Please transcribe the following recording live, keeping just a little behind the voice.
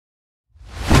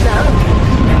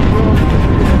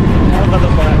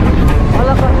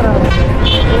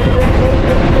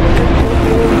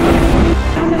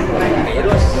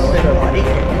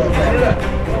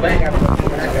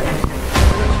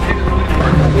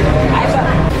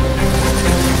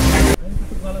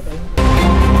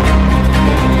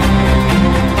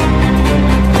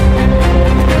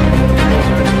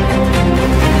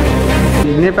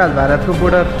नेपाल भारतको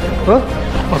बोर्डर हो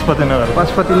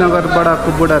पशुपतिनगरबाटको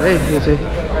बोर्डर है यो चाहिँ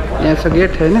यहाँ छ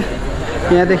गेट हैन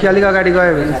यहाँदेखि अलिक अगाडि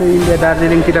गयो भने चाहिँ इन्डिया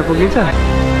दार्जिलिङतिर पुगिन्छ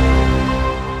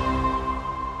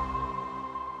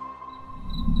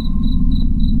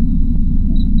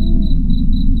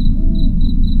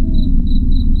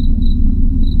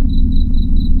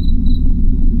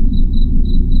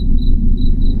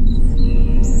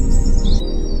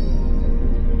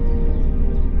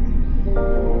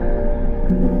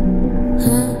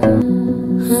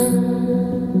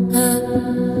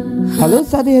हेलो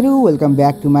साथीहरु welcome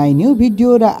back to my new video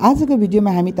र आजको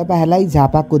भिडियोमा हामी तपाईहरुलाई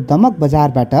झापाको दमक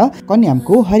बजारबाट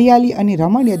कन्यामको हरियाली अनि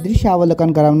रमणीय दृश्य अवलोकन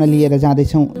गराउन लिएर जाँदै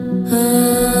छौं।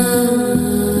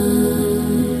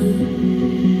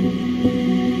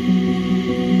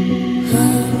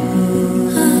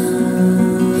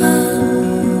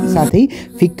 साथै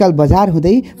फिक्कल बजार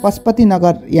हुँदै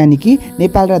पशुपतिनगर यानी कि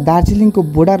नेपाल र दार्जिलिङको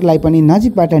बोर्डरलाई पनि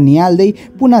नजिकबाट निहाल्दै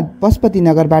पुनः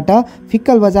पशुपतिनगरबाट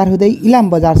फिक्कल बजार हुँदै इलाम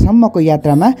बजारसम्मको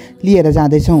यात्रामा लिएर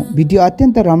जाँदैछौँ। भिडियो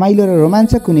अत्यन्त रमाइलो र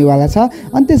रोमाञ्चक हुनेवाला छ,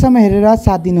 अन्त्यसम्म हेरेर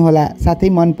साथ दिनुहोला। साथै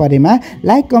मन परेमा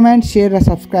लाइक कमेन्ट शेयर र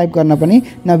सब्स्क्राइब गर्न पनि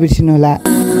नबिर्सिनुहोला।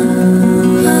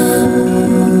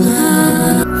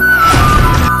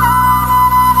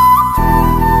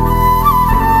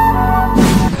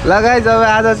 लगाइ जब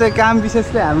आज चाहिँ काम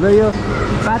विशेषले हाम्रो यो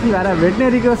पाती भाडा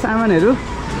भेटनेरीको सामानहरू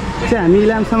चाहिँ हामी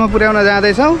इलामसम्म पुर्याउन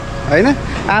जाँदैछौँ हैन।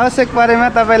 आवश्यक परेमा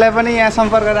तपाईलाई पनि यहाँ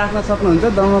सम्पर्क राख्न सक्नुहुन्छ।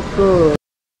 दमकको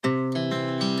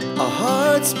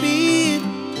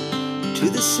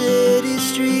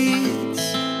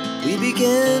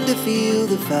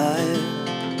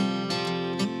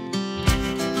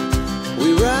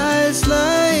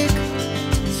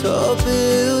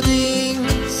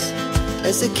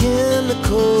as the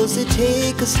chemicals they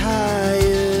take us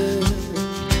higher.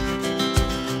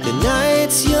 The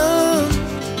night's young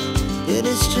and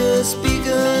it's just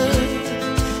begun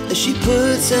as she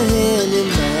puts her hand in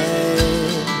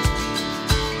mine.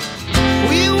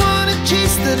 We wanna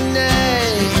chase the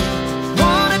night,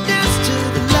 wanna dance to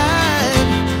the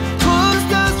light, pull the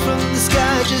stars from the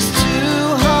sky, just two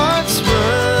hearts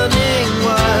running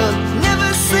wild.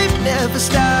 Never sleep, never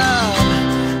stop,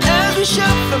 as we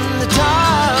shout from the top.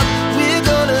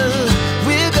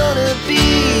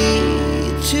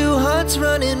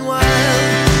 Running wild.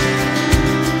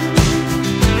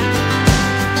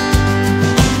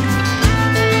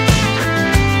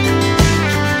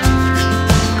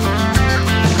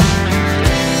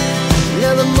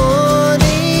 Now the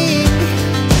morning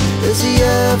is the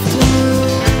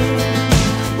afternoon.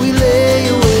 We lay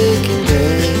awake in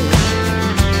bed.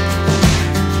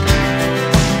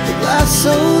 The laughs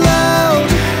so loud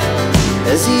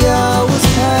as the hours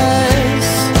pass.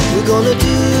 We're gonna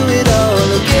do it all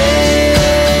again.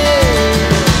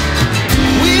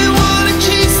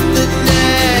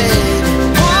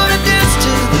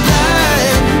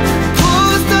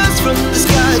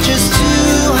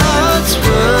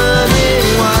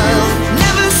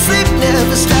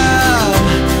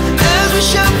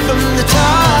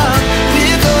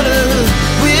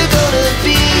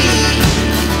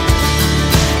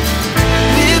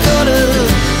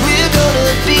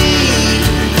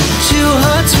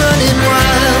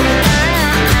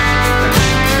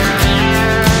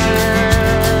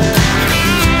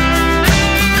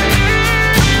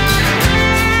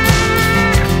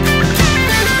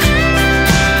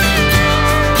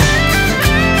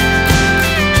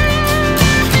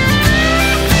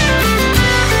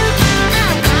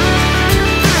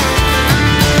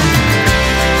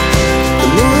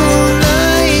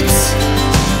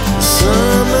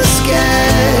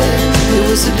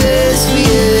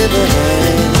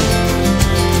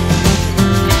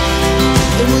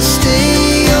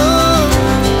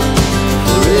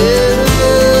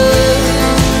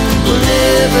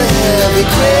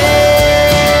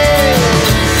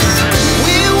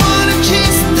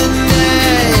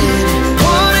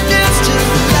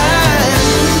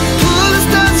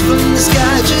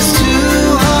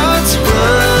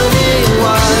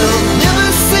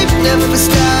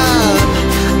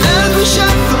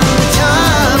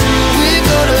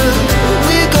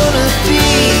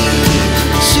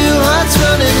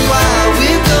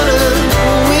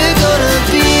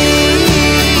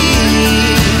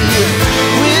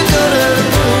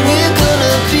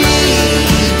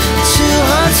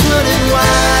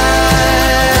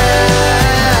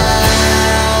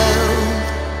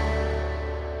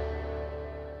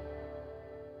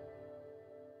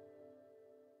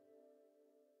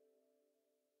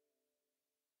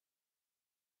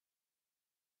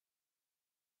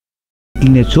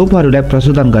 यिनै चोपहरूलाई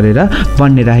प्रशोधन गरेर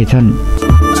बन्ने रहेछन्।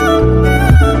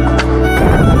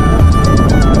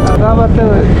 Rubber त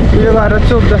उयो गरेर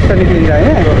chop जस्तो निक्लिन्छ होइन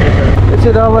यो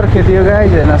चाहिँ रबर खेती हो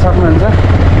गाइज हेर्न सक्नुहुन्छ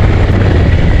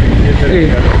यसरी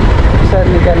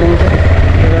निकालिन्छ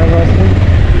रबर चाहिँ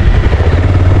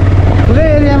पुरै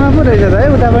एरियामा पो रहेछ त है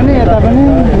उता पनि यता पनि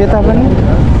यता पनि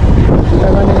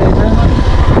रहेछ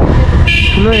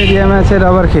ठुलो एरियामा चाहिँ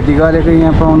रबर खेती गरेको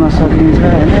यहाँ पाउन सकिन्छ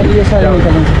होइन यसरी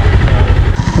निकालिन्छ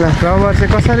ल रबर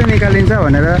चाहिँ कसरी निकालिन्छ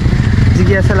भनेर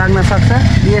जिज्ञासा लाग्न सक्छ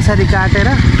यसरी काटेर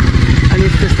अनि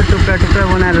यस्तो टुक्रा टुक्रा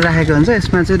बनाएर राखेको हुन्छ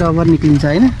यसमा चाहिँ रबर निक्लिन्छ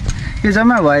होइन यो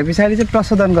जम्मा भए पछाडि चाहिँ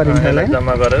प्रशोधन गरिन्छ होला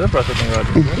जम्मा गरेर प्रशोधन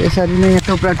गरिन्छ यसरी नै यहाँ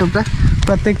टुक्रा टुक्रा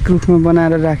प्रत्येक रुखमा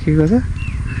बनाएर राखेको छ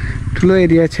ठुलो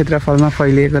एरिया क्षेत्रफलमा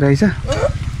फैलिएको रहेछ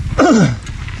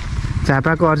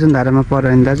झापाको अर्जुनधारामा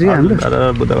पर्यो नि दाजु हाम्रो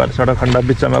बुधबार सडक खण्ड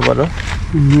बिचमा पर्यो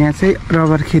यहाँ चाहिँ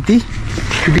रबर खेती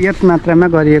बृहत मात्रामा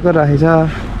गरिएको रहेछ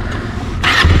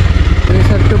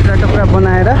यसरी टुक्रा टुक्रा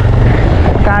बनाएर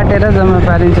काटेर जम्मा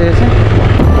पारिन्छ यो चाहिँ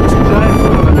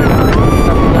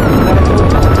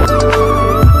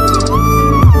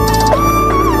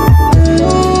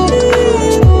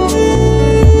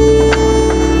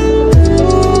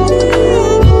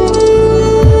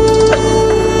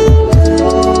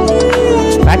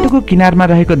बाटोको किनारमा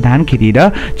रहेको धान खेती र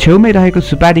छेउमै रहेको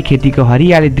सुपारी खेतीको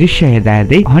हरियाली दृश्य हेर्दा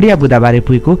हेर्दै हडिया बुदाबारे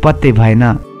पुगेको पत्तै भएन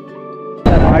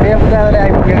हडिया बुदाबारे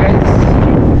आइपुग्यो गाइस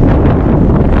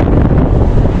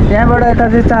त्यहाँबाट यता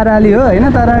चाहिँ चाराली हो होइन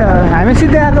तर हामी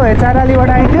सिधै आएको भए चारालीबाट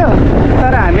आइन्थ्यो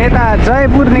तर हामी यता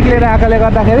जयपुर निक्लेर आएकोले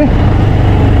गर्दाखेरि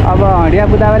अब हडिया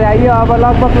बुदाबारी आइयो अब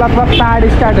लगभग पहाड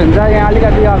स्टार्ट हुन्छ यहाँ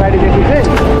अलिकति अगाडिदेखि चाहिँ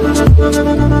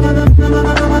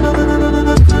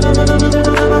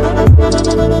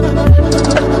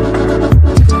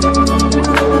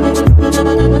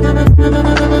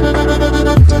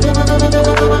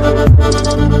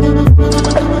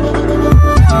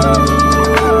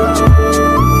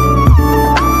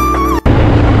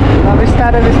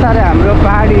बिस्तारै बिस्तारै हाम्रो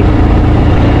पहाडी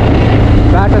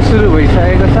बाटो सुरु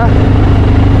भइसकेको छ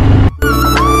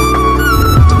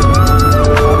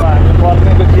हामी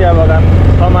पर्नेको चिया बगान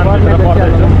समानभित्र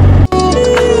पर्दैछौँ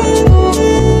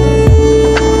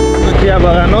चिया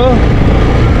बगान हो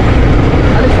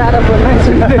अलिक साह्रो बोल्न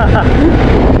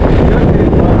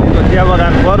चिया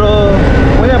बगान पऱ्यो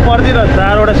उयो पर्दिन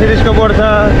 4वटा सिरिजको बोर्ड छ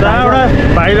 4वटा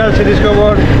भाइरल सिरिजको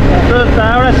बोर्ड त्यो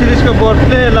 4वटा सिरिजको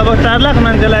बोर्डले लगभग 4 लाख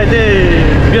मान्छेलाई चाहिँ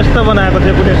व्यस्त बनाएको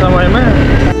थियो कुनै समयमा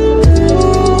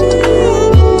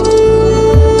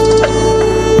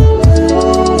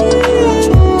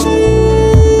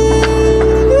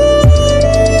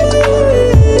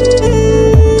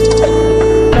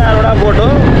बोर्ड हो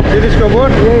सिरिजको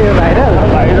बोर्ड यही हो भाइरल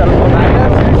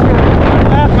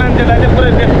लाख मान्छेलाई चाहिँ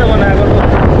पुरै व्यस्त बनाएको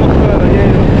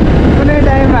कुनै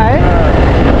टाइममा है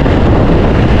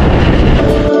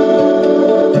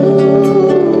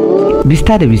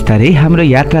बिस्तारै बिस्तारै हाम्रो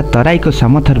यात्रा तराईको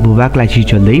समथर भूभागलाई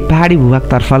छिचोल्दै पहाडी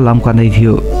भूभागतर्फ लम्कँदै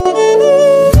थियो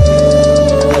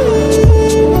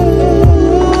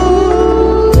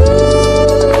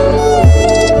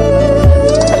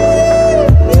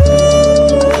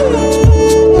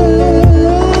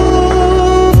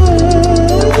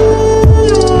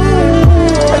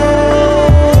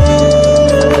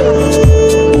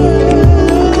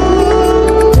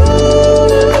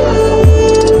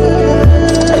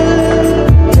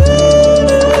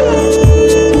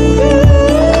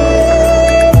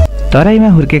तराईमा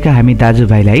हुर्केका हामी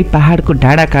दाजुभाइलाई पहाडको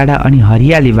डाँडाकाँडा अनि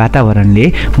हरियाली वातावरणले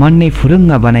मन नै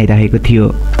फुरुङ्ग बनाइरहेको थियो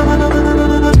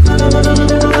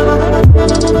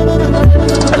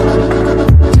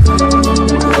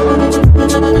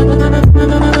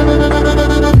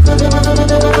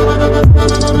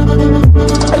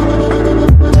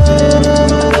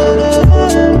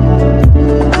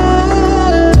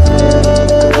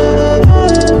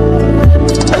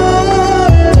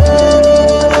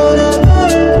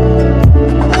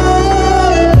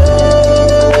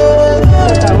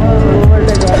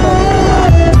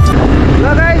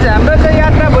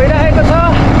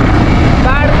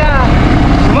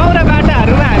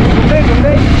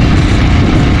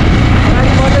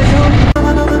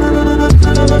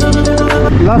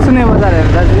लसुने बजार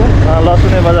हेर्नु दाजु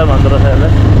लसुने बजार भन्दो रहेछ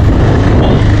यसलाई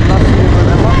लसुने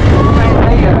बजारमा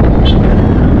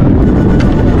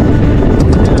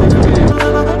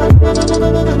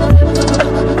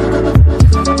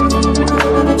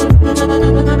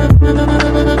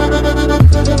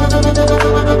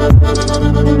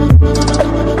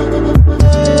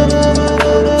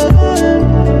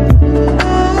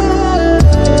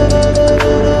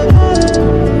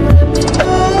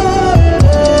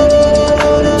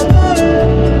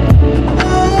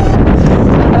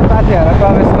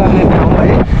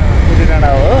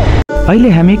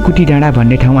अहिले हामी कुटी डाँडा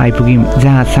भन्ने ठाउँ आइपुग्यौँ,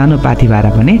 जहाँ सानो पाथी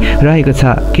भाडा पनि रहेको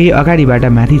छ। केही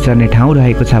अगाडिबाट माथि चढ्ने ठाउँ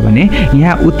रहेको छ भने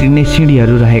यहाँ उत्रिने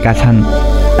सिँढीहरू रहेका छन्।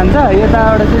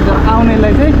 यताबाट चाहिँ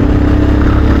आउनेलाई चाहिँ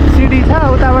सिँढी छ,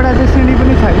 उताबाट चाहिँ सिँढी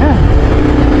पनि छैन।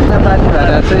 उता पाथी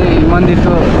भाडा चाहिँ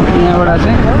मन्दिरको यहाँबाट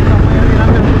चाहिँ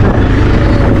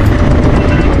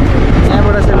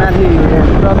माथि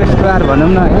प्रवेशद्वार भनौँ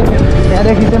न है।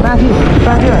 त्यहाँदेखि चाहिँ माथि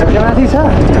पाथी भाडा चाहिँ माथि छ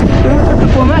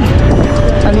टुप्पोमा,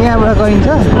 अनि यहाँबाट गइन्छ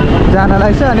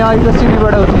जानलाई चाहिँ, अनि अहिलेको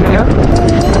सिँढीबाट उत्रिने हो।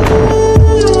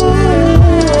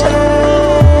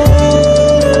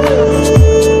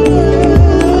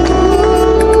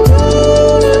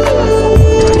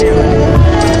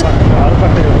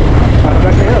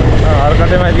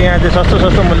 हरकटेमा यहाँ चाहिँ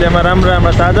सस्तो मूल्यमा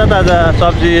राम्रो ताजा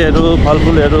सब्जीहरू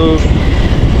फलफुलहरू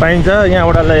पाइन्छ।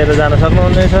 यहाँबाट लिएर जान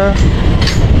सक्नुहुनेछ।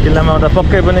 इलाममा आउँदा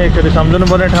पक्कै पनि एकचोटि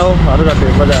सम्झनुपर्ने ठाउँ हरकटे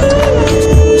बजार।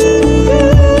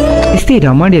 यस्तै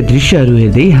रमणीय दृश्यहरू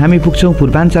हेर्दै हामी पुग्छौँ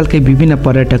पूर्वाञ्चलकै विभिन्न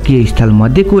पर्यटकीय स्थल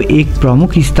मध्येको एक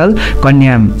प्रमुख स्थल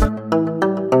कन्याम।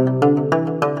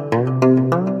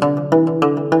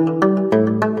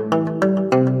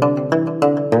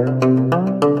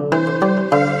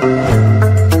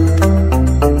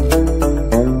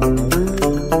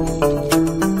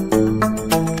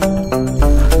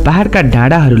 पहाडका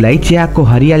डाँडाहरूलाई चियाको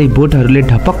हरियाली बोटहरूले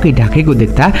ढपक्कै ढाकेको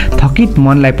देख्दा थकित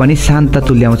मनलाई पनि शान्त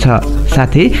तुल्याउँछ।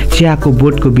 साथै चियाको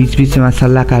बोटको बीचबीचमा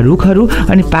सल्लाहका रुखहरू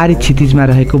अनि पारी क्षितिजमा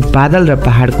रहेको बादल र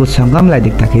पहाडको सङ्गमलाई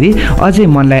देख्दाखेरि अझै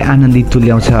मनलाई आनन्दित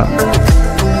तुल्याउँछ।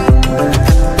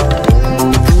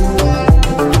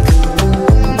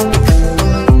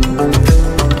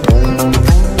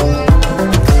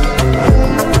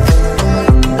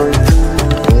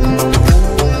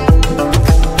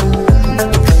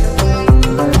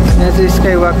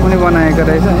 स्काई वाक पनि बनाएको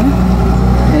रहेछ है।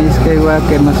 यहाँ स्काई वाक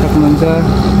हेर्न सक्नुहुन्छ।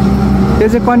 यो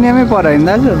चाहिँ कन्यामै पर्यो नि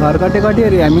दाजु, हरकटे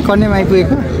कटिहरी हामी कन्याम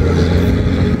आइपुगेको।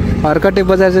 हरकटे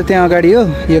बजार चाहिँ त्यहाँ अगाडि हो,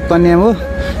 यो कन्याम हो।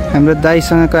 हाम्रो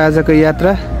दाइसँगको आजको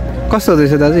यात्रा कस्तो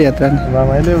हुँदैछ दाजु यात्रा?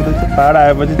 रमाइलो हुँदैछ। पाहाड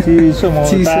आएपछि चिसो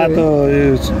तातो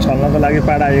छल्नको लागि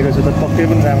पाहाड आएको छ त पक्कै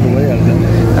पनि राम्रो भइहाल्छ।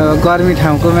 अब गर्मी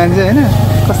ठाउँको मान्छे होइन,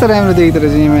 कस्तो राम्रो देखिँदो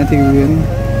रहेछ यहाँ माथिको भ्यू नि।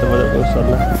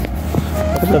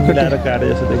 मिलाएर काटे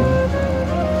जस्तो देखिन्छ।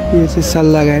 यो चाहिँ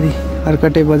सल्लाह गाडी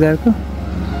हरकटे बजारको।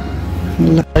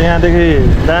 यहाँदेखि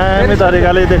दामी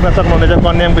तरिकाले देख्न सक्नुहुनेछ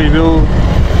कन्यामको भ्यू।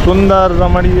 सुन्दर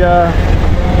रमणीय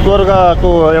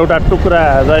स्वर्गको एउटा टुक्रा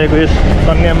रहेको यस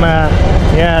कन्याममा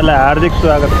यहाँलाई हार्दिक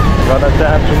स्वागत गर्न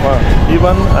चाहन्छु म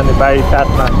जीवन अनि भाइ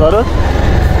साथमा सरोज।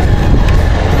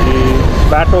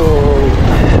 बाटो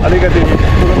अलिकति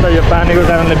तुरुन्त यो पानीको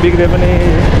कारणले बिग्रे पनि,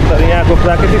 तर यहाँको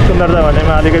प्राकृतिक सुन्दरता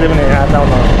भन्नेमा अलिकति पनि हात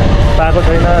आउन पाएको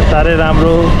छैन। साह्रै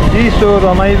राम्रो चिसो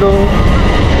रमाइलो,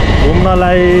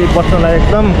 घुम्नलाई बस्नलाई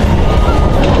एकदम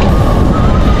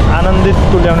आनन्दित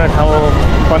तुल्याउने ठाउँ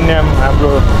कन्याम।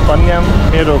 हाम्रो कन्याम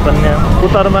मेरो कन्याम।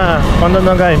 उत्तरमा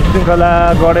कञ्चनजङ्घा हिमशृङ्खला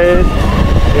गणेश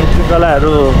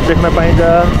हिमशृङ्खलाहरू देख्न पाइन्छ।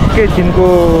 एकैछिनको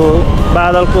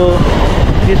बादलको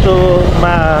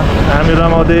चिसोमा हामी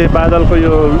रमाउँदै बादलको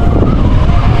यो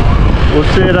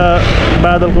हुस्से र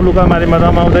बादलको लुकामारीमा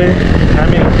रमाउँदै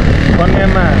हामी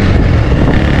कन्याममा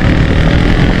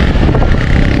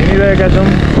हिँडिरहेका छौँ।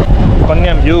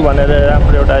 कन्याम भ्यू भनेर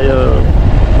राम्रो एउटा यो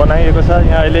बनाइएको छ।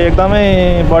 यहाँ अहिले एकदमै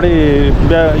बढी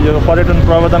यो पर्यटन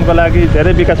प्रवर्धनको लागि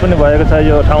धेरै विकास पनि भएको छ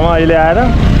यो ठाउँमा। अहिले आएर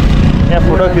यहाँ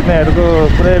फोटो खिच्नेहरूको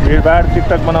पुरै भिडभाड,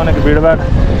 टिकटक बनाउने भिडभाड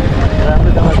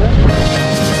राम्रो देखाउँछ।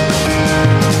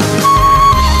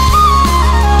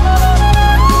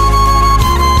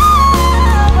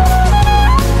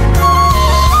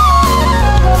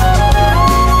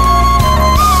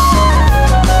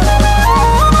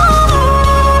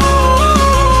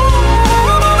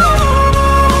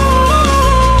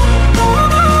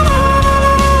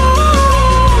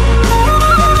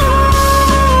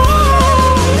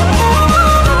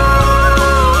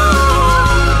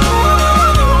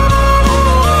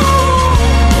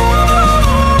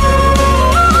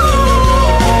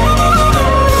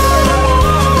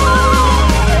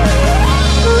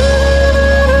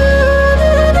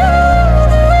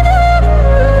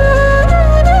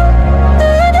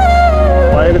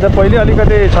 पहिले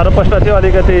अलिकति छरपष्ट थियो,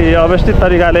 अलिकति अव्यवस्थित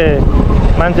तरिकाले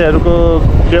मान्छेहरूको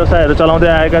व्यवसायहरू चलाउँदै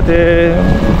आएका थिए।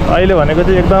 अहिले भनेको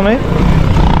चाहिँ एकदमै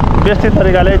व्यवस्थित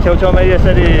तरिकाले छेउछाउमै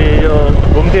यसरी यो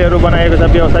घुम्तीहरू बनाएको छ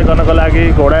व्यवसाय गर्नको लागि।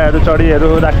 घोडाहरू चढीहरू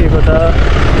राखिएको छ।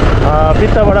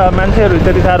 भित्रबाट मान्छेहरू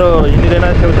त्यति साह्रो हिँडिँदैन।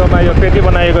 छेउछाउमा यो पेटी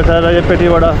बनाइएको छ र यो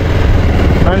पेटीबाट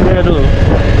मान्छेहरू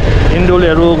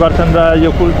हिँडुलहरू गर्छन् र यो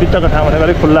भित्रको ठाउँ भनेको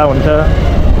अलिक खुल्ला हुन्छ।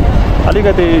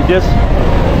 अलिकति जस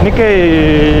निकै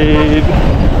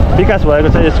विकास भएको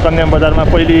छ यस कन्याम बजारमा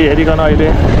पहिले हेरिकन अहिले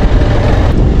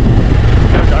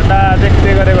झन्डा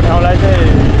देख्दै गरेको ठाउँलाई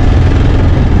चाहिँ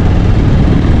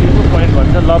पोइन्ट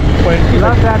भन्छ लभ पोइन्ट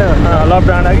लभ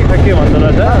डाँडा कि के भन्दो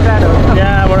रहेछ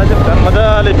त्यहाँबाट चाहिँ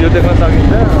मजाले भ्यू देख्न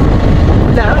सकिन्छ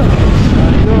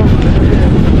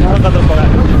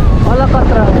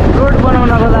अलकत्र रोड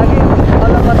बनाउनको लागि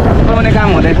अलकत्र बनाउने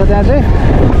काम हुँदैछ त्यहाँ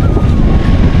चाहिँ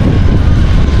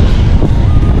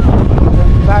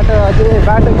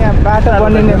बाटो यहाँ बाटो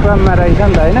बनिने क्रममा रहेछ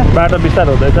नि त होइन बाटो विस्तार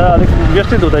हुँदैछ अलिक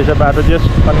व्यवस्थित हुँदैछ बाटो त्यस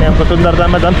कन्यामको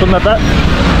सुन्दरतामा झन् सुन्दरता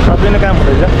सजिने काम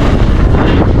हुँदैछ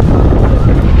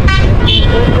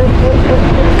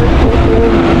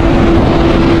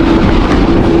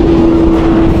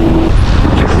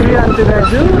श्री अन्तु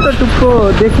दाजु त टुप्पो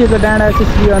देखिएको डाँडा चाहिँ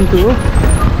श्री अन्तु हो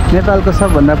नेपालको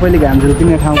सबभन्दा पहिले घाम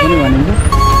झुल्किने ठाउँ पनि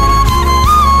भनिन्छ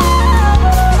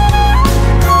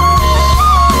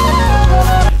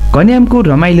कन्यामको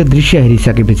रमाइलो दृश्य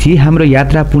हेरिसकेपछि हाम्रो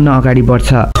यात्रा पुनः अगाडि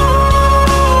बढ्छ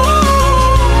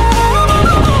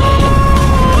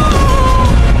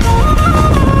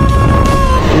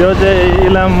यो चाहिँ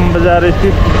इलाम बजार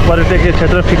स्थित पर्यटकीय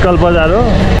क्षेत्र फिक्कल बजार हो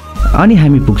अनि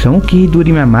हामी पुग्छौं केही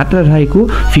दूरीमा मात्र रहेको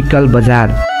फिक्कल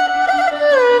बजार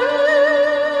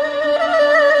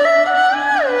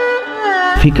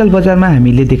फिक्कल बजारमा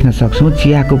हामीले देख्न सक्छौं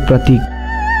चियाको प्रतीक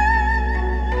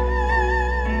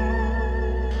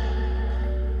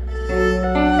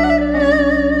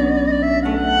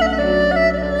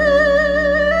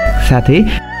साथै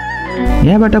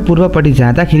यहाँबाट पूर्वपट्टि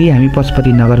जाँदाखेरि हामी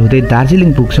पशुपतिनगर हुँदै दार्जिलिङ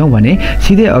पुग्छौं भने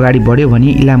सिधै अगाडि बढ्यो भने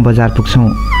इलाम बजार पुग्छौं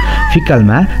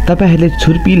फिक्कलमा तपाईहरूले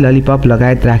छुर्पी ललिपप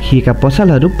लगायत राखिएका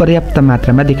पसलहरू पर्याप्त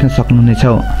मात्रामा देख्न सक्नुहुनेछ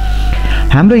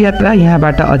हाम्रो यात्रा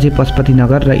यहाँबाट अझै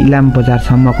पशुपतिनगर र इलाम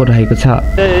बजारसम्मको रहेको छ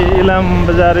इलाम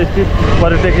बजार स्थित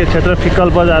पर्यटकीय क्षेत्र फिक्कल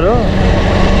बजार हो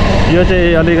यो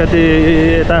चाहिँ अलिकति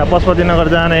यता पशुपतिनगर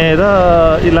जाने र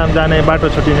इलाम जाने बाटो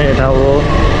छुटिने ठाउँ हो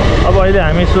अब अहिले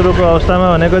हामी सुरुको अवस्थामा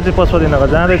भनेको चाहिँ पशुपतिनगर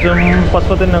जाँदैछौँ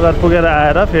पशुपतिनगर पुगेर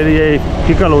आएर फेरि यही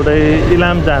फिक्कल हुँदै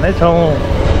इलाम जानेछौँ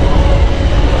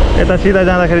यता सिधा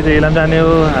जाँदाखेरि चाहिँ इलाम जाने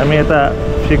हो हामी यता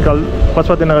फिक्कल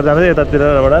पशुपतिनगर जाँदै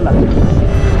यतातिरबाट लाग्छ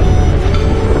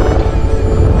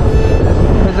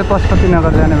यो चाहिँ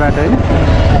पशुपतिनगर जाने बाटो होइन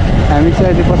हामी चाहिँ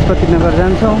अहिले पशुपतिनगर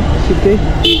जान्छौँ सिधै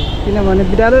किनभने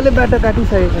बिरालोले बाटो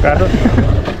काटिसकेको छ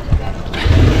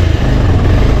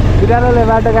बिरालोले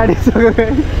बाटो काटिसक्यो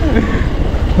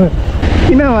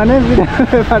किनभने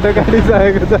बिरालोले बाटो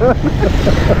काटिसकेको छ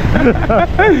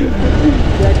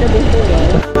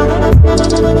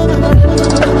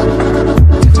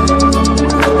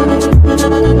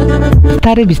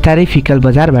बिस्तारै बिस्तारै फिक्कल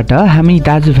बजारबाट हामी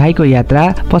दाजुभाइको यात्रा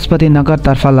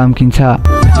पशुपतिनगरतर्फ लम्किन्छ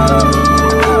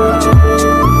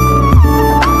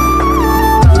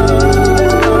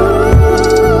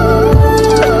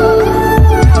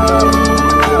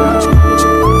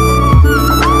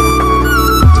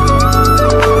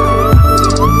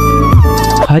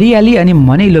हरियाली अनि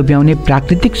मनै लोभ्याउने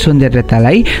प्राकृतिक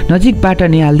सौन्दर्यतालाई नजिकबाट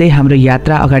निहाल्दै हाम्रो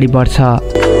यात्रा अगाडि बढ्छ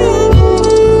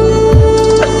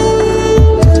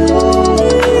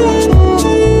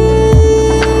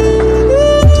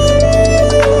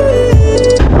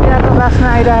बास्ना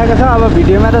आइरहेको छ अब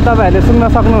भिडियोमा त तपाईहरूले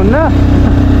सुन्न सक्नुहुन्न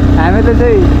हामीले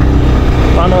चाहिँ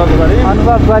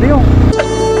अनुभव गर्यौँ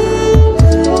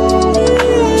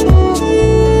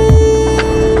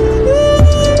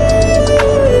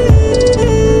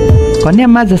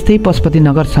कन्याममा जस्तै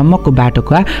पशुपतिनगरसम्मको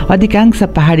बाटोका अधिकांश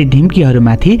पहाडी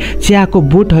ढिम्कीहरूमाथि चियाको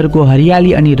बोटहरूको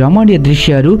हरियाली अनि रमणीय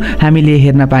दृश्यहरू हामीले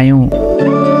हेर्न पायौँ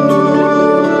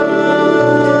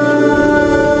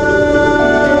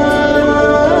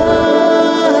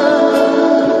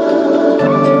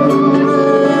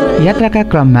यात्राका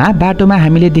क्रममा बाटोमा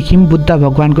हामीले देख्यौं बुद्ध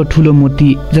भगवानको ठूलो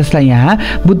मूर्ति जसलाई यहाँ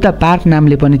बुद्ध पार्क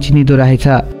नामले पनि चिनिदो रहेछ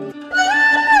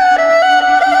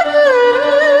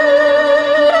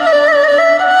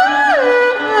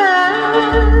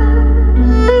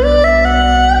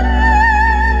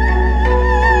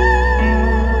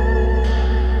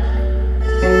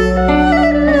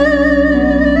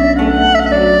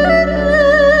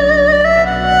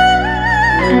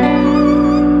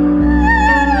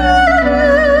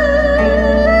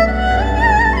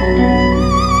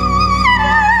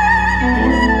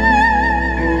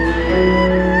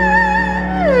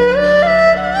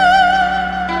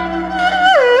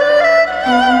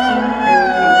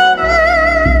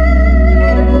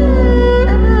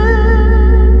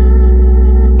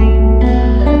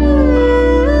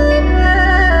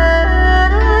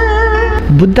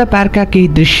बुद्ध पार्कका केही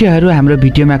दृश्यहरू हाम्रो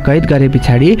भिडियोमा कैद गरे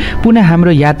पछाडि पुनः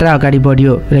हाम्रो यात्रा अगाडि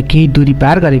बढ्यो र केही दूरी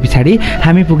पार गरे पछाडि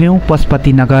हामी पुग्यौं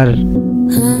पशुपतिनगर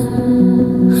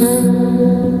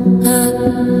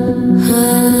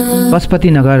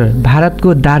पशुपतिनगर भारतको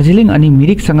दार्जिलिङ अनि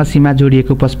मिरिकसँग सीमा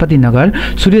जोडिएको पशुपतिनगर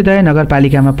सूर्योदय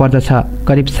नगरपालिकामा पर्दछ।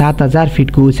 करिब 7000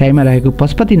 फिटको उचाइमा रहेको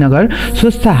पशुपतिनगर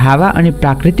स्वस्थ हावा अनि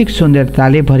प्राकृतिक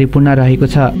सौन्दर्यताले भरिपूर्ण रहेको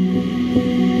छ।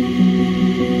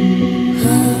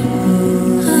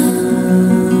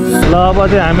 ल अब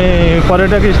चाहिँ हामी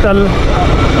पर्यटक स्थल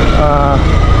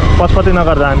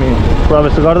पशुपतिनगर हामी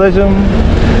प्रवेश गर्दैछौँ।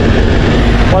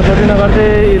 पशुपतिनगर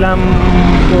चाहिँ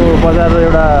इलामको बजार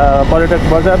एउटा पर्यटक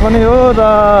बजार पनि हो र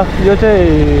यो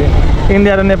चाहिँ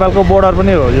इन्डिया र नेपालको बोर्डर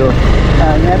पनि हो। यो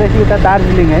यहाँदेखि उता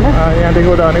दार्जिलिङ होइन, यहाँदेखि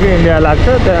उता भनेको इन्डिया लाग्छ,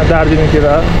 त्यहाँ दार्जिलिङतिर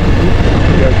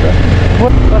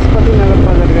पशुपतिनगर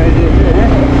बजार गए।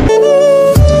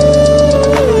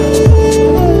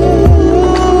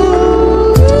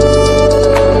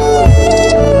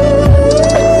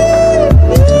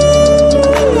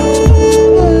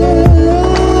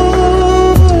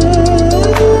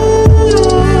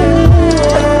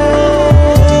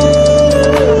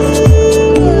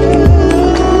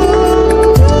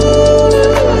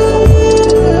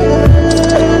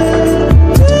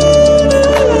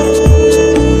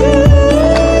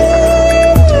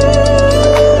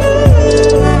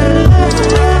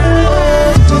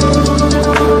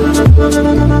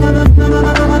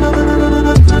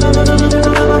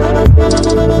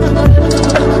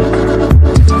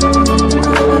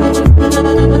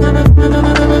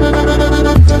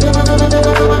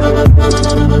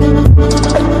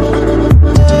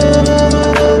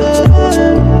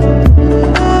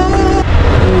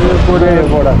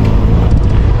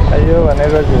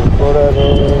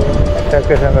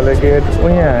 गेट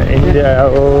उहाँ इन्डिया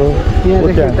हो,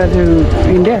 इन्डिया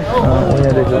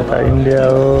उहाँदेखि उता इन्डिया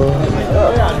हो।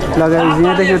 लगाएपछि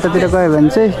यहाँदेखि उतातिर गयो भने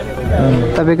चाहिँ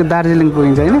तपाईँको दार्जिलिङ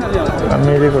पुगिन्छ होइन?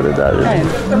 मेरैबाट दार्जिलिङ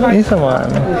यहीँसम्म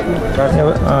हामी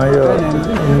यो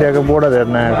इन्डियाको बोर्डर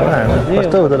हेर्न आएको हामी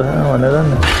कस्तो हुँदो रहेछ भनेर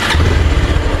नि।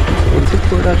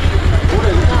 बोर्डर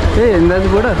त्यही हेर्नु दाजु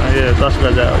बोर्डर 10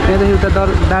 बजे यहाँदेखि उता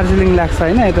दार्जिलिङ लाग्छ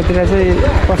होइन? यतातिर चाहिँ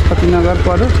पशुपतिनगर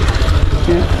पऱ्यो,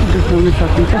 यहाँ देख्न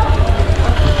सकिन्छ।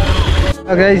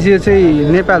 गाइस यो चाहिँ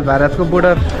नेपाल भारतको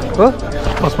बोर्डर हो,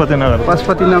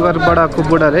 पशुपतिनगरबाटको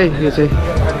बोर्डर है यो चाहिँ।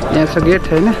 यहाँ छ गेट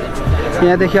होइन,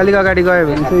 यहाँदेखि अलिक अगाडि गयो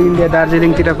भने चाहिँ इन्डिया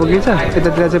दार्जिलिङतिर पुगिन्छ।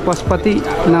 यतातिर चाहिँ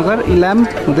पशुपतिनगर इलाम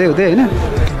हुँदै हुँदै होइन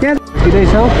यहाँ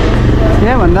फर्किँदैछौँ।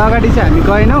 यहाँभन्दा अगाडि चाहिँ हामी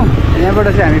गएनौँ, यहाँबाट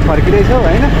चाहिँ हामी फर्किँदैछौँ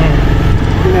होइन,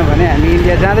 किनभने हामी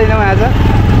इन्डिया जाँदैनौँ आज।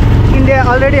 इन्डिया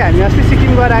अलरेडी हामी अस्ति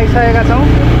सिक्किम गएर आइसकेका छौँ,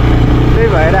 त्यही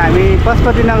भएर हामी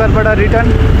पशुपतिनगरबाट रिटर्न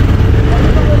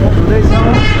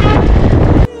हुँदैछौँ।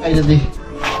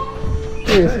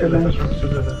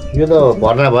 यो त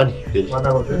भर्ना भयो नि,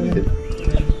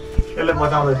 यसले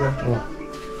बताउँदैछ।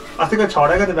 अस्तिको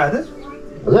 6 कति भएको थियो?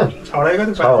 हजुर 6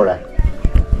 कति? 6वटा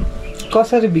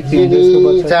कसरी बिक्री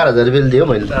 4000 रुपियाँ दियो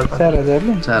मैले।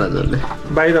 4000ले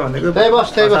बाहिर भनेको त्यही बस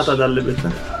 7000ले बेच्छ।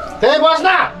 त्यही बस न,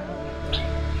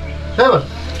 त्यही बस।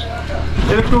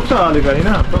 यसले टुक्छ अलिक होइन?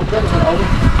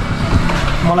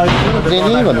 मलाई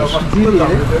जेनी भन्नु,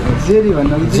 जेरी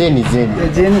भन्नु, जेनी जेनी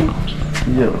जेनी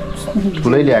यो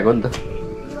ठुलै ल्याएको नि त।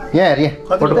 यहाँ हेर,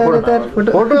 यहाँ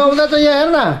फोटो आउँदा त यहाँ हेर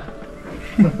न।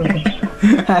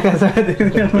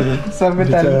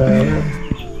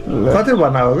 कति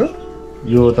बनाएको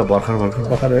यो त भर्खर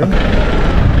होइन?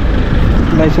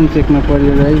 लाइसेन्स चेकमा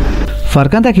पर्यो गाइस।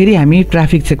 फर्कँदाखेरि हामी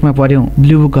ट्राफिक चेकमा पर्यौँ।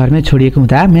 ब्लू बुक घरमै छोडिएको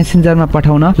हुँदा मेसेन्जरमा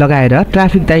पठाउन लगाएर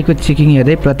ट्राफिक दाइको चेकिङ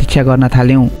हेर्दै प्रतीक्षा गर्न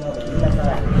थाल्यौँ।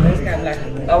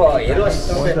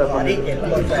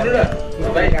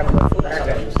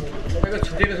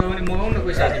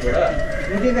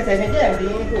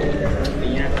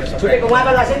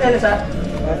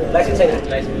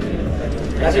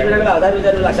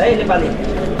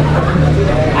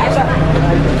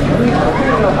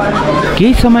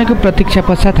 केही समयको प्रतीक्षा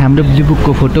पश्चात हाम्रो ब्लू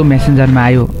बुकको फोटो मेसेन्जरमा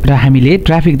आयो र हामीले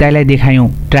ट्राफिक दाइलाई देखायौँ।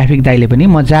 ट्राफिक दाइले पनि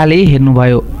मजाले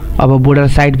हेर्नुभयो। अब बोर्डर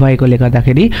साइड भएकोले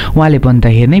गर्दाखेरि उहाँले पनि त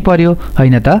हेर्नै पर्यो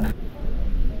होइन त?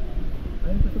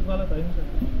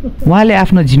 उहाँले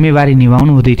आफ्नो जिम्मेवारी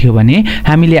निभाउनु हुँदै थियो भने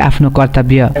हामीले आफ्नो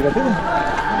कर्तव्य।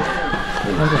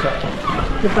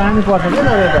 पानी पर्छ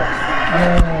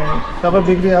सबै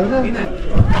बिग्रिहाल्छ।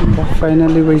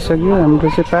 फाइनली भइसक्यो हाम्रो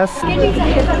चाहिँ पास।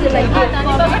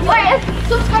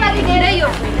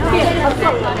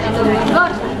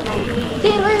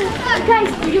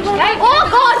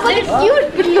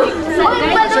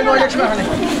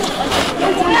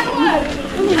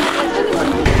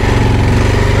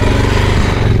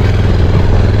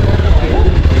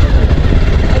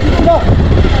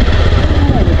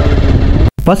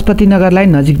 पशुपतिनगरलाई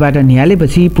नजिकबाट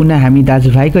निहालेपछि पुनः हामी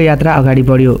दाजुभाइको यात्रा अगाडि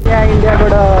बढ्यो। यहाँ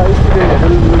इन्डियाबाट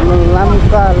स्टुडेन्टहरू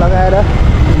लाम्का लगाएर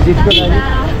भिजिटको लागि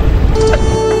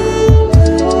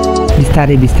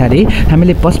बिस्तारै बिस्तारै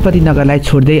हामीले पशुपतिनगरलाई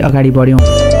छोड्दै अगाडि बढ्यौँ।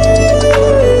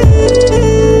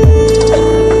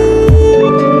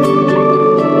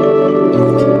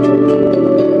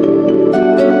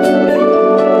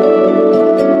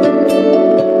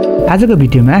 आजको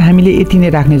भिडियोमा हामीले यति नै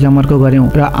राख्ने जमर्को गर्यौं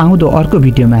र आउँदो अर्को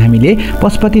भिडियोमा हामीले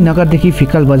पशुपतिनगरदेखि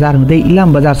फिक्कल बजार हुँदै इलाम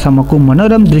बजारसम्मको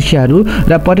मनोरम दृश्यहरू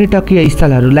र पर्यटकीय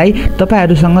स्थलहरूलाई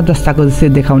तपाईहरुसँग जस्ताको जस्तै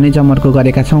देखाउने जमर्को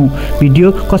गरेका छौं। भिडियो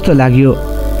कस्तो लाग्यो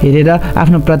हेरेर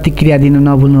आफ्नो प्रतिक्रिया दिन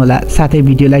नभुल्नुहोला। साथै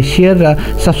भिडियोलाई शेयर र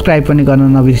सब्स्क्राइब पनि गर्न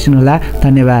नबिर्सनुहोला।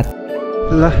 धन्यवाद।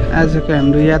 ल आजको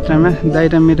हाम्रो यात्रामा दाइ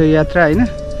र मेरो यात्रा हैन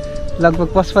लगभग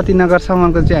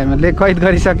पशुपतिनगरसम्मको चाहिँ हामीले कैद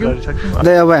गरिसक्यौँ।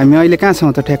 दाइ अब हामी अहिले कहाँ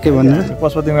छौँ त ठ्याक्कै भन्नु?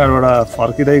 पशुपतिनगरबाट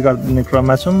फर्किँदै गर्ने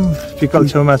क्रममा छौँ। फिक्कल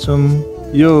छेउमा छौँ।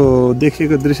 यो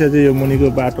देखेको दृश्य चाहिँ यो मुनिको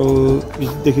बाटो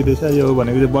देखिँदैछ। यो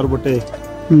भनेको चाहिँ बरबोटे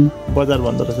बजार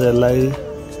भन्दो रहेछ यसलाई।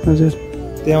 हजुर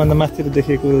त्यहाँभन्दा माथितिर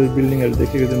देखेको बिल्डिङहरू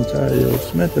देखेको जुन छ यो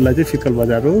उसमा त्यसलाई चाहिँ फिक्कल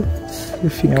बजार हो।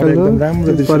 एकदम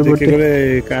राम्रो दृश्य देखेकोले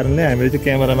कारणले हामीले चाहिँ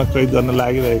क्यामेरामा कैद गर्न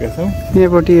लागिरहेका छौँ।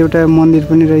 यहाँपट्टि एउटा मन्दिर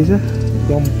पनि रहेछ।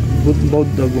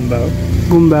 बौद्ध गुम्बा हो।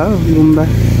 गुम्बा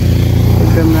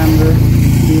एकदम राम्रो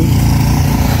भ्यू।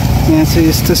 यहाँ चाहिँ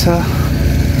यस्तो छ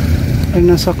हेर्न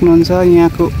सक्नुहुन्छ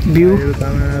यहाँको भ्यू।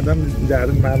 झार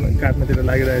काट्नतिर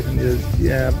लागिरहेको छन्।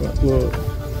 यहाँको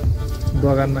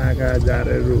बगानमा आएका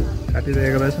झारहरू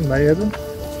काटिरहेका रहेछन् भाइहरू।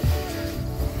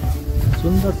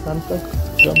 सुन्दर शान्त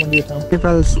रमणीय ठाउँ।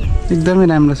 नेपाल एकदमै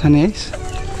राम्रो छ नि है।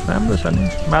 राम्रो छ नि।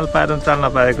 माल पाएर चाल्न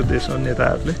पाएको देश हो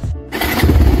नेताहरूले।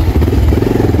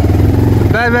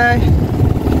 By by.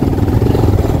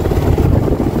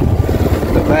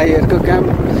 भाइहरूको काम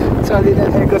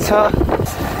चलिरहेको छ।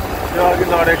 यो अघि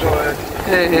लडेको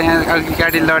यहाँ अघि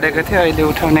गाडी लडेको थियो अहिले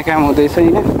उठाउने काम हुँदैछ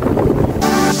यहाँ।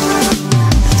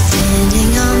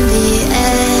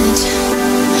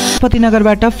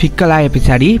 पशुपतिनगरबाट फिक्कल आए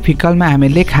पछाडि फिक्कलमा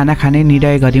हामीले खाना खाने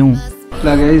निर्णय गर्यौं। ल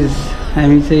गाइस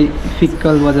हामी चाहिँ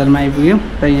फिक्कल बजारमा आइपुग्यौँ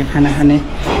र यहाँ खाना खाने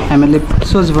हामीले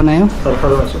सोच बनायौँ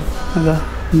र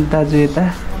दाजु यता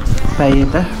भाइ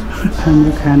यता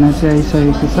हाम्रो खाना चाहिँ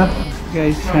आइसकेको छ।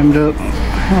 गाइस हाम्रो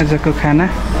आजको खाना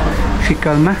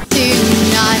फिक्कलमा।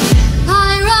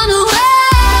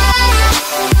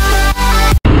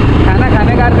 खाना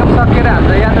खाने कार्यक्रम सकेर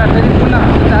हाम्रो यात्रा फेरि पुनः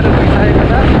सुचारु भइसकेको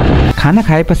छ। खाना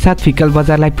खाए पश्चात फिक्कल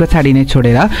बजारलाई पछाडि नै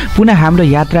छोडेर पुनः हाम्रो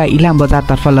यात्रा इलाम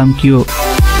बजारतर्फ लम्कियो।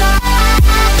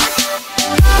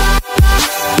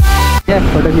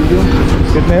 फोटो खिच्यौँ।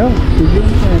 खिच्ने हो?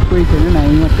 कोही छैन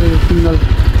हामी मात्रै सिङ्गल।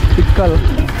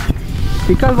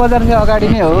 फिक्कल बजार चाहिँ अगाडि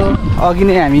नै हो। अघि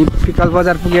नै हामी फिक्कल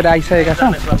बजार पुगेर आइसकेका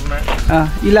छौँ।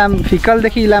 इलाम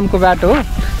फिक्कलदेखि इलामको बाटो हो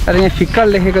तर यहाँ फिक्कल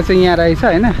लेखेको चाहिँ यहाँ रहेछ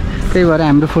होइन। त्यही भएर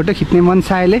हाम्रो फोटो खिच्ने मन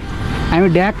सायले हामी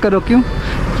ड्याक्क रोक्यौँ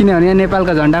किनभने यहाँ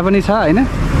नेपालको झन्डा पनि छ होइन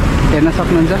हेर्न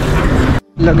सक्नुहुन्छ।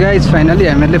 ल गाइस फाइनली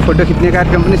हामीहरूले फोटो खिच्ने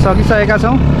कार्यक्रम पनि सकिसकेका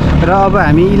छौँ र अब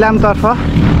हामी इलामतर्फ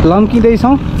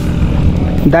लम्किँदैछौँ।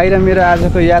 दाइ र मेरो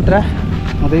आजको यात्रा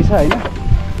हुँदैछ होइन।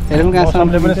 हेरौँ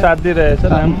कहाँसम्म पनि साथ दिइरहेछ।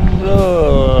 राम्रो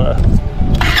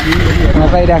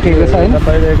नपाइराखेको छ होइन।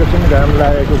 नपाइरहेको छ घाम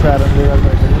लागेको कारणले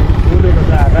गर्दाखेरि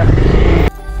आकाश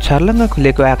छर्लङ्ग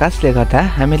खुलेको आकाशले गर्दा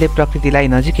हामीले प्रकृतिलाई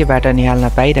नजिकैबाट निहाल्न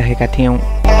पाइरहेका थियौँ।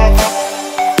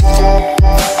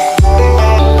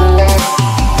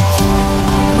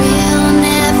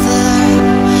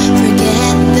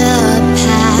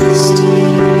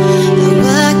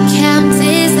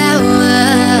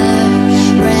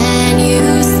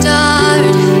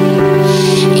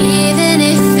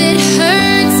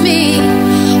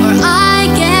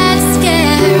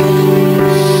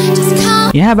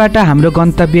 यहाँबाट हाम्रो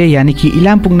गन्तव्य यानि कि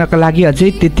इलाम पुग्नका लागि अझै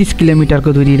 33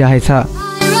 किलोमिटरको दूरी रहेछ।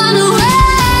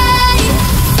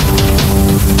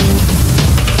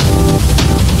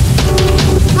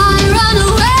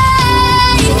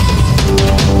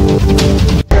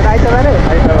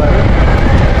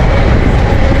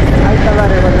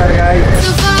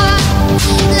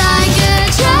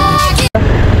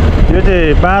 यो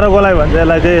चाहिँ 12 गोलाइ भन्छ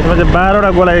यसलाई चाहिँ। यसमा चाहिँ 12वटा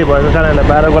गोलाइ भएको कारणले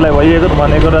 12 गोलाइ भइएको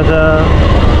भनेको रहेछ।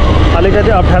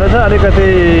 अलिकति अप्ठ्यारो छ। अलिकति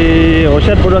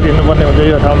होसियारपूर्वक हिँड्नुपर्ने हुन्छ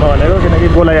यो ठाउँमा भनेको किनकि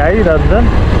गोलाइ आइरहन्छ।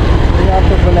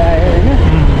 अर्को गोलाइ आयो होइन।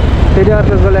 फेरि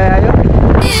अर्को गोलाइ आयो।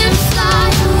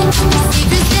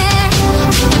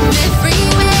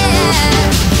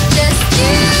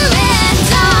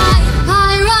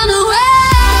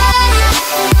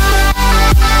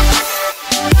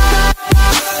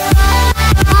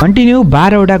 कन्टिन्यू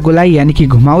 12वटा गोलाइ यानि कि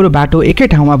घुमाउरो बाटो एकै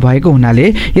ठाउँमा भएको हुनाले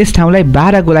यस ठाउँलाई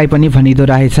 12 गोलाइ पनि भनिदो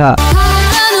रहेछ।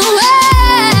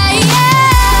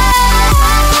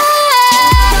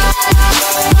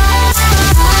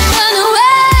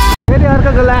 फेरि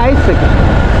अर्को गोलाइ आइसक्यो।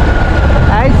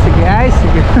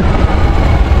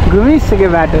 घुमिसक्यो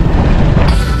बाटो।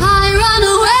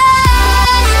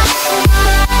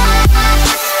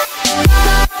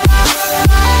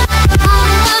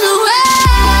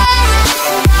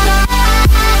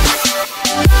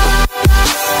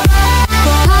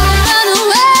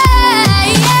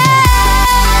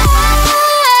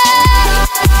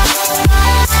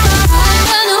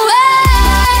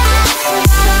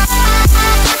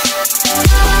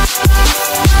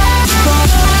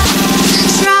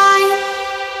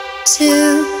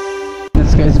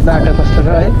 बाटो कस्तो छ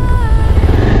है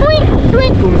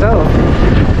घुम्छ हौ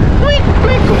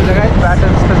घुम्छ गाइस बाटो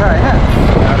जस्तो छ होइन।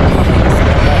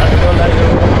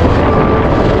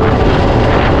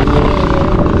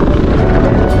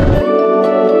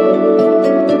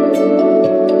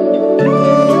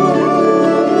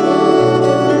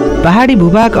 पहाडी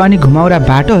भूभाग अनि घुमाउरा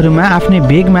बाटोहरूमा आफ्नै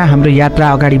वेगमा हाम्रो यात्रा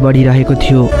अगाडि बढिरहेको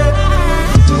थियो।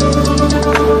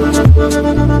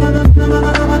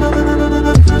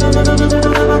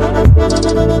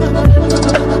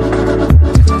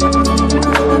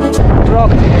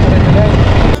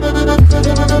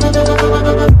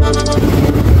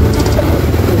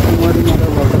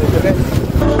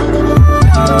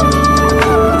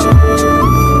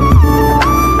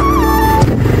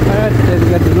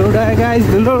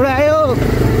 धुलो उडायो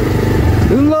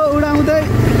धुलो उडाउँदै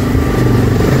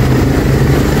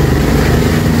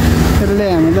त्यसले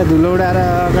हामीलाई धुलो उडाएर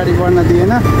अगाडि बढ्न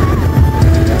दिएन।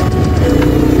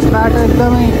 बाटो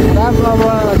एकदमै खराब। अब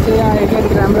चाहिँ यहाँ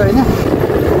अलिक राम्रो होइन।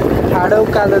 ठाडो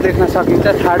कालो देख्न सकिन्छ।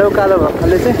 ठाडो कालो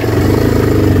भएकोले चाहिँ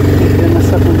देख्न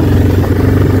सक्नु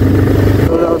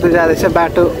उडाउँदै जाँदैछ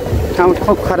बाटो। ठाउँ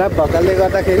ठाउँ खराब भएकाले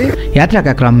गर्दाखेरि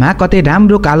यात्राका क्रममा कतै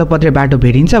राम्रो कालोपत्रे बाटो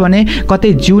भेटिन्छ भने कतै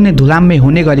जिउने धुलाम्मे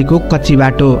हुने गरेको कच्ची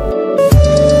बाटो।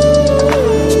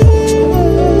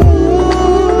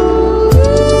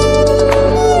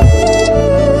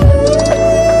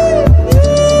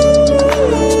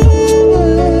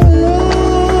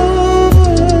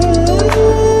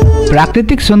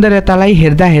 प्राकृतिक सौन्दर्यतालाई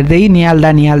हेर्दा हेर्दै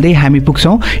निहाल्दा निहाल्दै हामी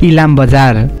पुग्छौँ इलाम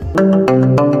बजार।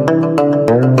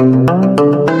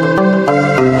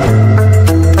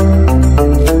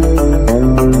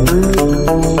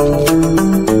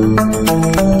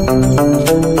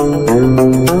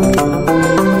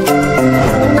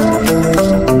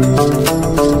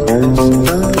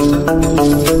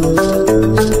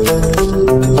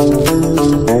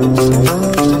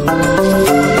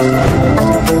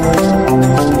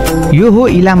 यो हो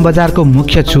इलाम बजारको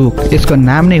मुख्य चोक। यसको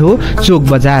नाम नै हो चोक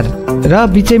बजार र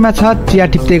बिचैमा छ चिया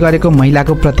टिप्दै गरेको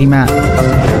महिलाको प्रतिमा।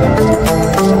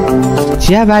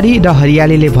 चियाबारी र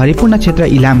हरियालीले भरिपूर्ण क्षेत्र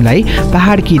इलामलाई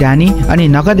पहाडकी रानी अनि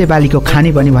नगदे बालीको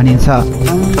खानी पनि भनिन्छ।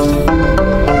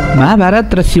 महाभारत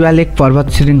र शिवालेख पर्वत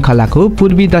श्रृङ्खलाको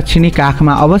पूर्वी दक्षिणी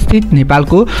काखमा अवस्थित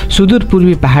नेपालको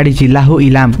सुदूरपूर्वी पहाडी जिल्ला हो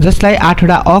इलाम, जसलाई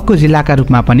 8वटा अको जिल्लाका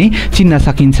रूपमा पनि चिन्न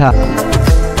सकिन्छ।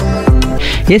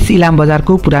 यस इलाम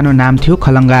बजारको पुरानो नाम थियो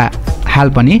खलङ्गा। हाल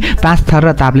पनि 5 थर र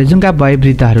ताप्लेजुङका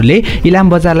वयोवृद्धहरूले इलाम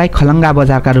बजारलाई खलङ्गा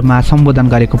बजारका रूपमा सम्बोधन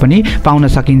गरेको पनि पाउन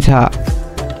सकिन्छ।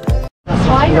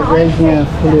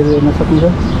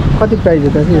 कति प्राइस हो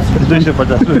त यसको?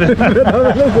 250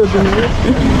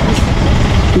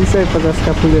 350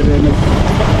 का फुलहरू हेर्नु।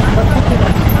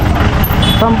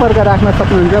 सम्पर्क राख्न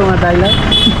सक्नुहुन्छ उहाँ दाइलाई।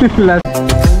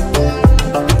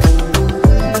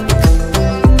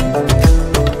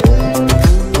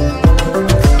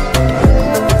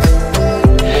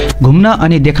 घुम्न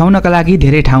अनि देखाउनका लागि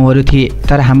धेरै ठाउँहरू थिए,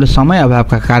 तर हाम्रो समय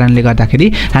अभावका कारणले गर्दाखेरि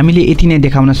हामीले यति नै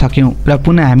देखाउन सक्यौँ र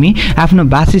पुनः हामी आफ्नो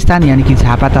वासस्थान यानि कि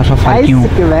झापातर्फ फर्क्यौँ।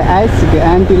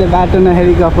 आन्टीले बाटो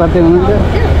नहेरी गफ गर्दै हुनुहुन्छ,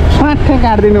 स्वाट्ठै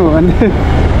काट्दिनु हो भने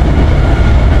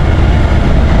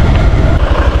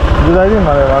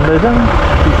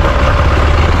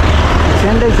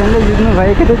सेन्डै जुत्नु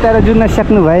भयो कि तर जुत्न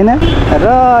सक्नु भएन र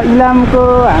इलामको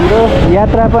हाम्रो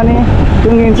यात्रा पनि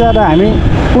टुङ्गिन्छ र हामी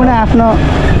पुनः आफ्नो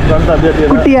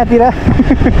कुटियातिर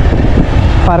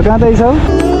फर्काउँदैछौँ।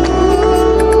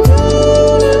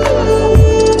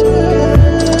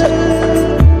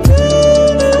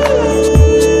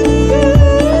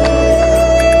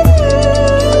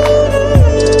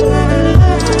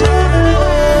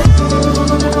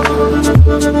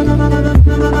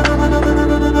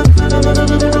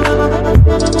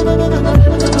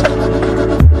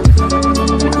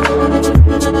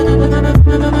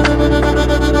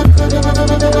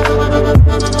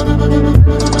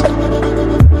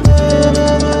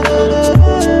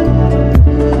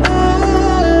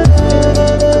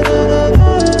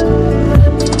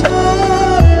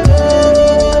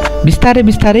 बिस्तारै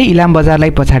बिस्तारै इलाम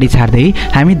बजारलाई पछाडि छाड्दै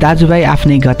हामी दाजुभाइ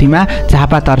आफ्नै गतिमा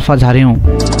झापातर्फ झर्यौँ।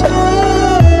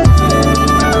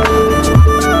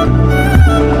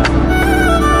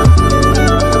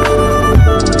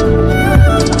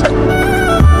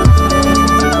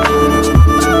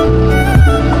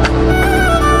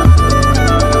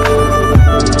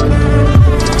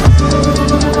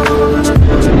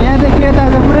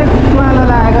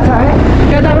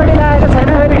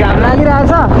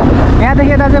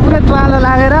 चाहिँ पुरै ज्वालो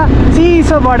लागेर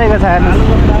चिसो बढेको छ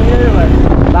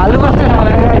हेर्नुहोस् भालु कस्तो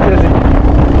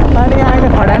अनि अहिले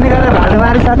खडानी गरेर भालु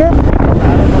मारिसके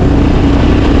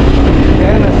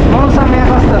हेर्नुहोस् मौसम यहाँ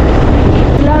कस्तो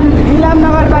इलाम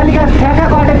नगरपालिका ठ्याक्का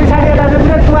कटे पछाडि यता चाहिँ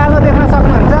पुरै ज्वालो देख्न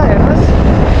सक्नुहुन्छ हेर्नुहोस्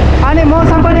अनि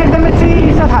मौसम पनि एकदमै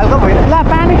चिसो खालको भइरहेको ल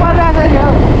पानी परिरहेको छ यो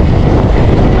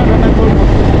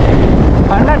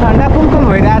ठन्डा ठन्डा कुलकुल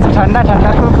भइरहेको छ ठन्डा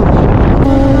ठन्डा कुलकुल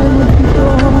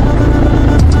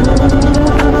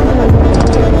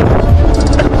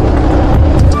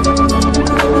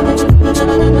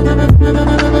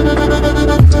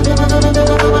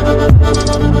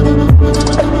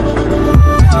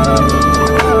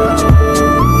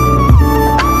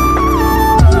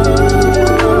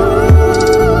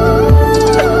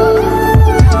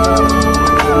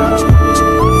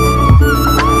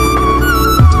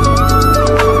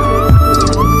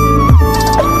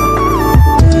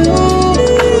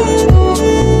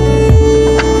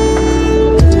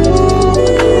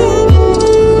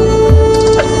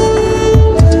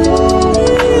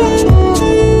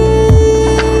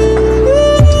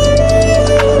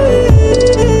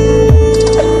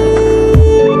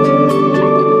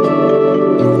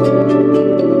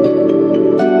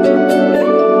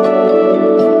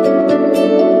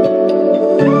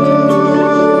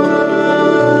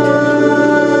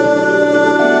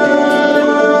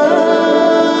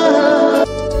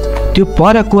त्यो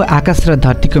परको आकाश र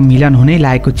धरतीको मिलन हुनै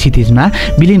लागेको क्षितिजमा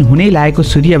विलीन हुनै लागेको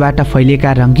सूर्यबाट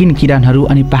फैलिएका रङ्गीन किरणहरू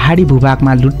अनि पहाडी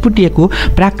भूभागमा लुटपुटिएको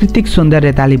प्राकृतिक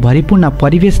सौन्दर्यताले भरिपूर्ण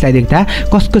परिवेशलाई देख्दा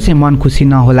कसको चाहिँ मन खुसी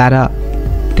नहोला र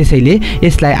त्यसैले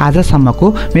यसलाई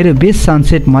आजसम्मको मेरो बेस्ट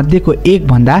सनसेट मध्येको एक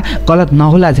भन्दा गलत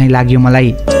नहोला झैँ लाग्यो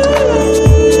मलाई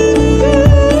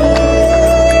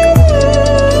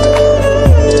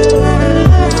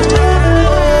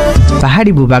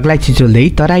पहाडी भूभागलाई छिचोल्दै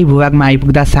तराई भूभागमा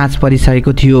आइपुग्दा साँझ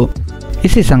परिसकेको थियो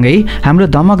यसैसँगै हाम्रो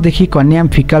दमकदेखि कन्याम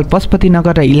फिक्कल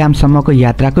पशुपतिनगर र इलामसम्मको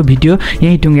यात्राको भिडियो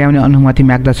यहीँ टुङ्ग्याउने अनुमति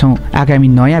माग्दछौँ आगामी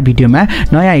नयाँ भिडियोमा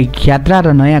नयाँ यात्रा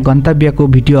र नयाँ गन्तव्यको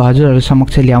भिडियो हजुरहरू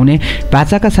समक्ष ल्याउने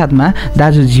बाचाका साथमा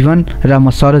दाजु जीवन र म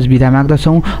सरोज बिदा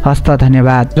माग्दछौँ हस्त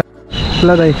धन्यवाद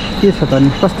ल दाइ के छ त नि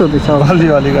कस्तो हुँदैछ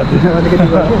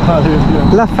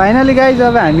ल फाइनली गाइज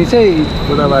अब हामी चाहिँ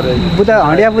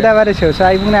हडिया बुधबारे छेउछाउ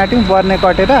आइपुग्न आँट्यौँ बर्ने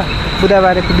कटेर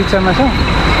बुधबारेको बिचमा छौँ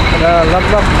र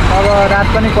लगभग अब रात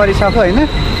पनि परिसक्यो होइन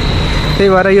त्यही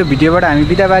भएर यो भिडियोबाट हामी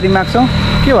बिदाबारी माग्छौँ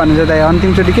के भन्नु छ दाइ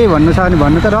अन्तिमचोटि केही भन्नु छ भने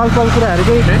भन्नु त रहल कुराहरू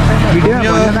केही भिडियोमा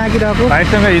भन्न बाँकी रहेको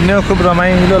भाइसँग हिँड्नु खुब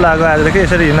रमाइलो लाग्यो आज के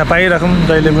यसरी हिँड्न पाइराखौँ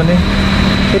जहिले पनि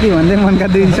यति भन्दै मनका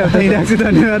 2 शब्द हिँडिरहेको छु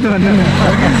धन्यवाद भन्नु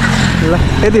ल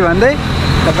यति भन्दै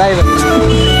बाई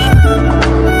बाई